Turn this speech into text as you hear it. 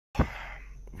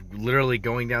literally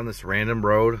going down this random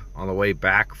road on the way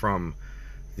back from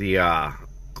the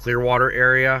Clearwater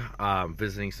area,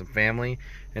 visiting some family,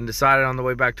 and decided on the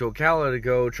way back to Ocala to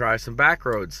go try some back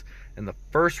roads. And the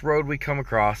first road we come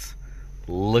across,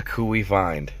 look who we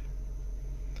find.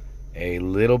 A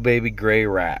little baby gray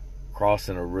rat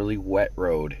crossing a really wet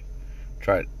road.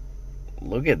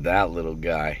 Look at that little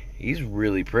guy. He's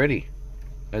really pretty,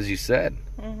 as you said.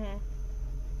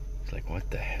 It's like, what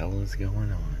the hell is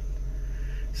going on?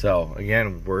 So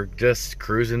again, we're just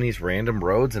cruising these random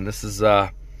roads, and this is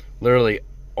literally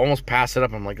almost pass it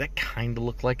up. I'm like, that kind of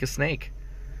looked like a snake.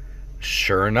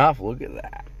 Sure enough, look at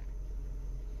that.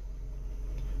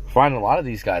 Finding a lot of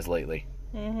these guys lately.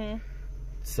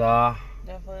 So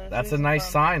that's a nice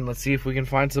sign. Let's see if we can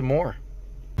find some more.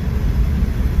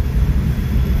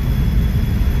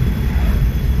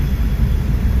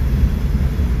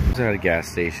 I was at a gas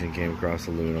station, came across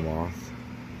a Luna moth.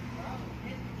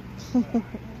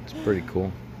 It's pretty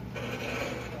cool.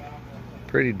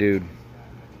 Pretty dude.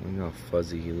 Look how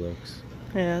fuzzy he looks.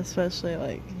 Yeah, especially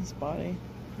like his body.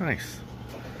 Nice.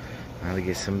 Now to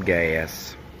get some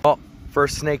gas. Oh,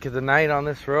 first snake of the night on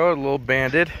this road, a little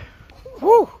banded.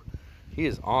 Woo! He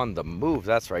is on the move.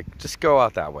 That's right. Just go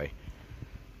out that way.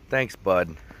 Thanks,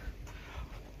 bud.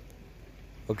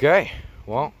 Okay.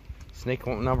 Well, snake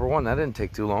number one. That didn't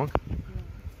take too long.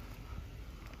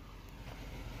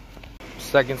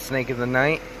 Second snake of the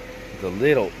night. The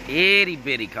little itty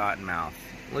bitty cottonmouth.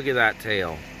 Look at that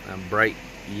tail. That bright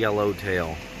yellow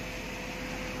tail.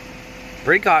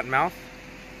 Pretty cottonmouth.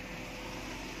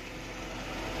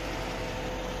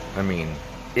 I mean,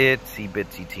 itsy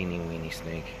bitsy teeny weeny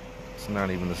snake. It's not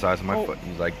even the size of my foot.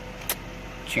 He's like,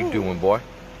 what you doing, boy?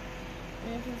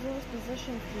 Man, if he's in this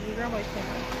position, can you grab my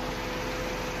camera?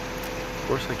 Of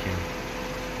course I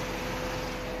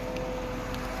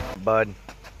can. Bud.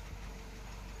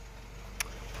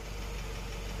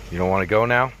 You don't want to go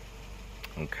now?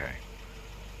 Okay.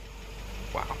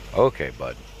 Wow. Okay,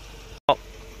 bud. Oh,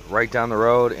 right down the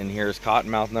road, and here's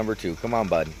cottonmouth number 2. Come on,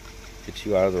 bud. Get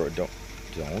you out of the road.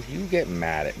 Don't you get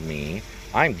mad at me.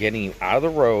 I'm getting you out of the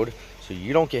road so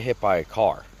you don't get hit by a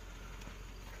car.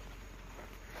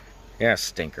 Yeah,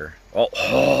 stinker.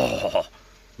 Oh,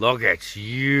 look at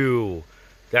you.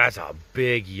 That's a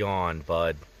big yawn,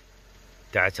 bud.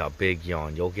 That's a big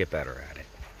yawn. You'll get better at it.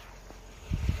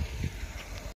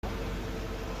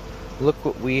 Look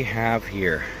what we have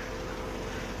here.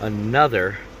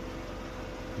 Another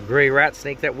gray rat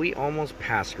snake that we almost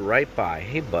passed right by.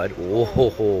 Hey, bud.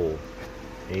 Whoa.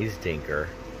 Hey, stinker.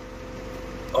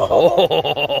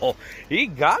 Oh, he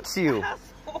got you.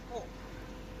 Asshole.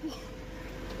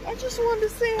 I just wanted to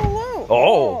say hello.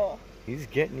 Oh, he's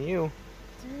getting you.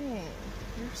 Dang,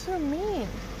 you're so mean.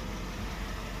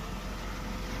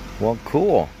 Well,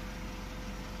 cool.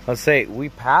 Let's say we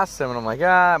passed him, and I'm like,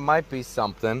 it might be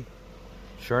something.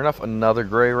 Sure enough, another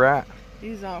gray rat.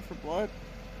 He's out for blood.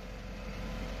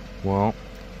 Well,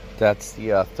 that's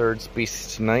the third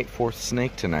species tonight, fourth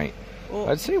snake tonight. Well,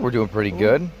 I'd say we're doing pretty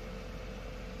good.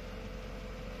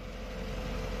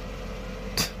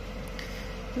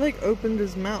 He like opened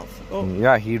his mouth. Oh.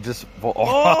 Yeah, he just...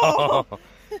 Oh.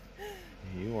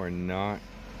 You are not...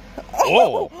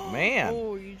 Oh, man.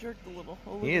 Oh, you jerked a little.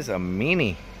 He is a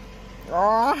meanie.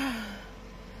 Ah.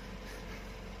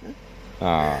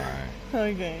 Alright.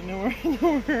 Okay, no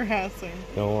more harassing.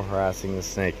 No more harassing the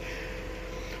snake.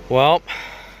 Well,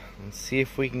 let's see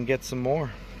if we can get some more.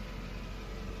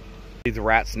 The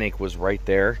rat snake was right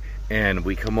there, and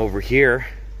we come over here,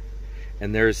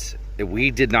 and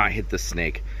we did not hit the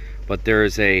snake, but there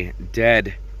is a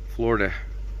dead Florida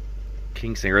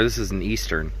king snake, or this is an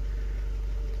eastern,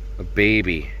 a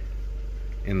baby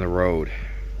in the road.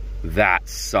 That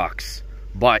sucks.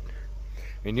 But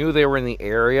we knew they were in the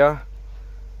area,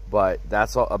 but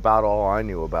that's about all I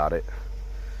knew about it.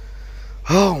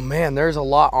 Oh man, there's a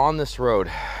lot on this road,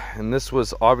 and this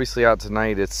was obviously out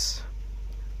tonight. It's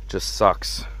just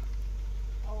sucks.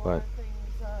 A lot of things,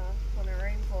 when it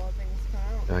rains, a lot of things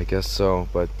come out. I guess so,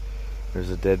 but there's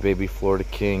a dead baby Florida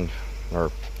king,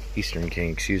 or eastern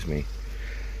king, excuse me.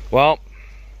 Well,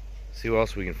 see what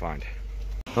else we can find.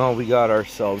 Oh, we got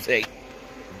ourselves a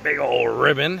big old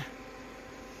ribbon.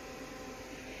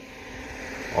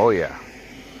 Oh yeah.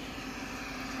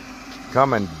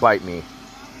 Come and bite me.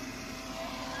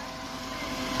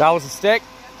 That was a stick.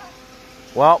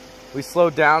 Well, we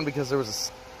slowed down because there was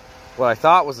what I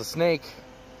thought was a snake.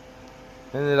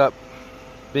 Ended up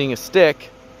being a stick.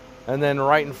 And then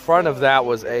right in front of that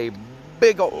was a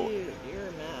big old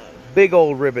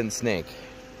ribbon snake.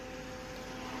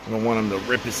 I don't want him to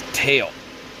rip his tail,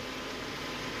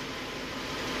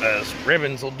 as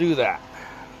ribbons will do that.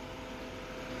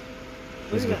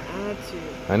 Look at the attitude.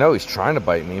 I know he's trying to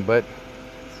bite me, but...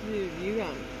 Dude, you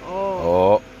got...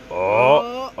 Oh,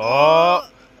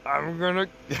 I'm gonna...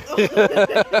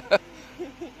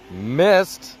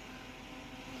 Missed.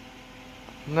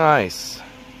 Nice.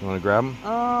 You wanna grab him?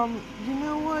 You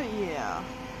know what? Yeah.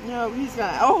 No, he's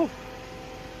got... Oh!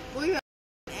 Look at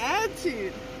that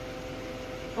attitude.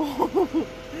 Oh.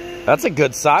 That's a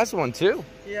good size one, too.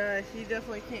 Yeah, he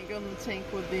definitely can't go in the tank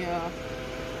with the,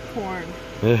 corn.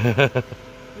 Look at that.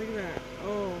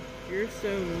 Oh, you're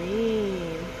so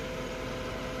mean.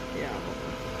 Yeah.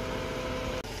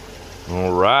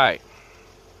 All right.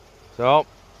 So,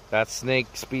 that's snake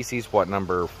species, what,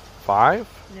 number 5?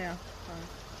 Yeah.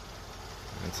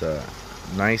 It's a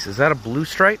nice, is that a blue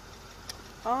stripe?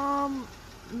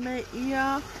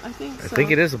 Yeah, I think so. I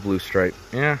think it is a blue stripe,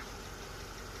 yeah.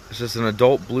 It's just an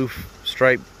adult blue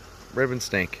stripe ribbon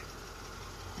snake.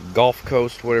 Gulf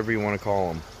Coast, whatever you want to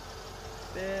call them.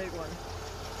 Big one.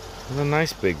 It's a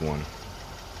nice big one.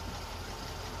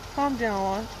 Calm down a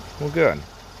lot. Well, good.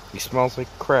 He smells like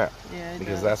crap. Yeah,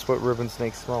 because that's what ribbon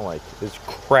snakes smell like. It's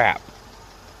crap.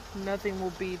 Nothing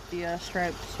will beat the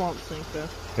striped swamp snake, though.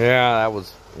 Yeah, that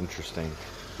was interesting.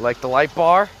 Like the light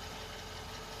bar?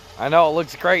 I know, it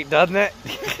looks great, doesn't it?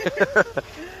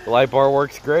 The light bar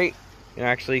works great. You can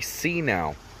actually see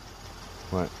now.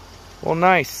 What? Well,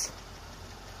 nice.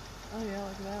 Oh, yeah,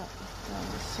 look at that.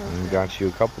 That was so And good. got you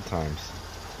a couple times.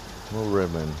 Little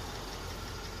ribbon.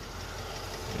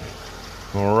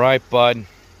 All right, bud.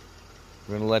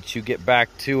 We're going to let you get back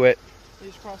to it.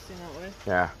 He's crossing that way.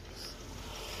 Yeah.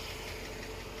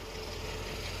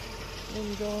 Let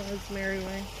him go on his merry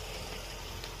way.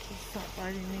 Just stop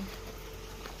biting me.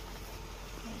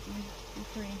 Be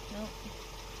free. Nope.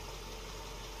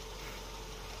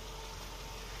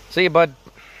 See you, bud.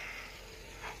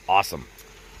 Awesome.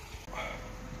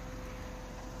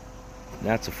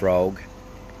 That's a frog.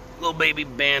 Little baby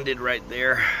banded right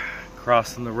there,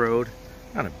 crossing the road.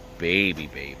 Not a baby.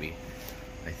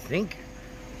 I think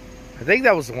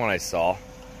that was the one I saw.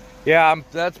 Yeah,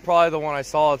 that's probably the one I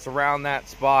saw. It's around that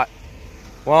spot.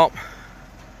 Well,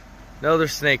 another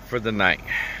snake for the night.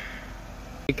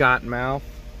 Cottonmouth.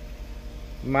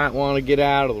 You might want to get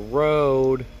out of the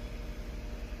road.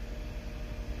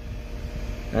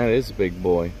 That is a big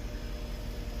boy.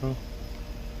 Well,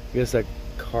 I guess that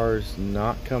car's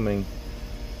not coming.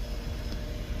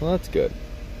 Well, that's good.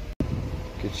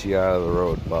 Get you out of the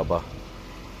road, Bubba.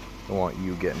 Don't want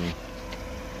you getting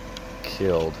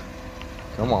killed.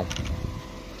 Come on.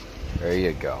 There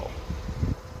you go.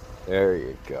 There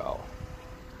you go.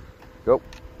 Go.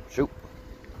 Shoot.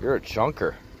 You're a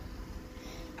chunker.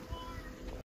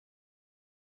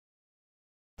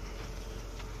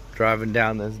 Driving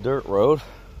down this dirt road.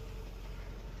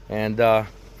 And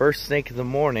first snake of the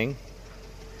morning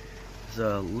is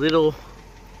a little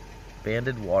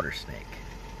banded water snake.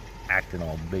 Acting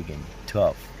all big and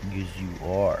tough, as you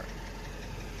are.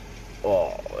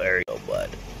 Oh, there you go, bud.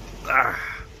 Ah.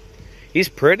 He's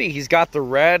pretty. He's got the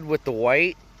red with the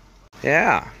white.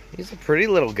 Yeah, he's a pretty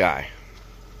little guy.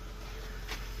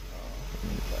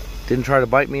 Didn't try to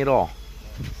bite me at all.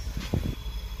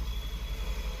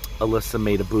 Alyssa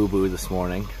made a boo-boo this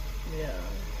morning. Yeah.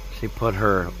 She put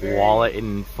her wallet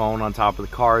and phone on top of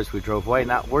the car as we drove away.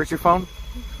 Now, where's your phone?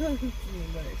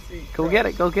 Go get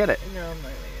it. Go get it. No, I'm not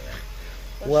gonna get it.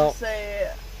 Let's Well, just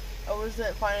say I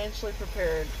wasn't financially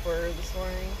prepared for this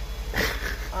morning.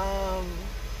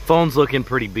 Phone's looking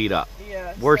pretty beat up.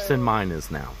 Yeah. Worse than mine is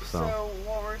now. So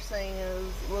what we're saying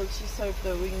is, let's just hope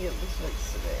that we can get this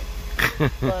fixed today.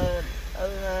 But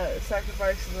other than that,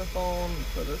 sacrificing the phone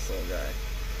for this little guy.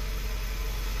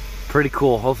 pretty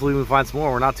cool. Hopefully we find some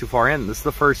more. We're not too far in. This is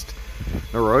the first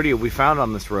rodeo we found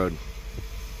on this road.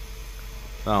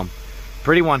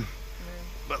 Pretty one.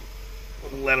 But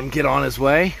we'll let him get on his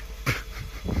way.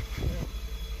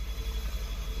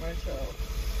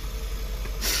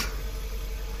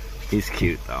 He's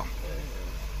cute though.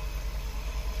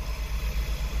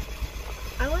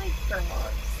 I like frogs.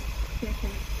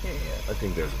 I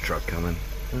think there's a truck coming.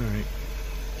 Alright.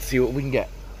 See what we can get.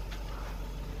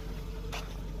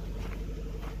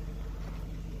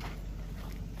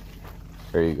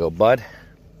 There you go, bud.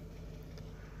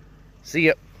 See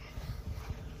ya.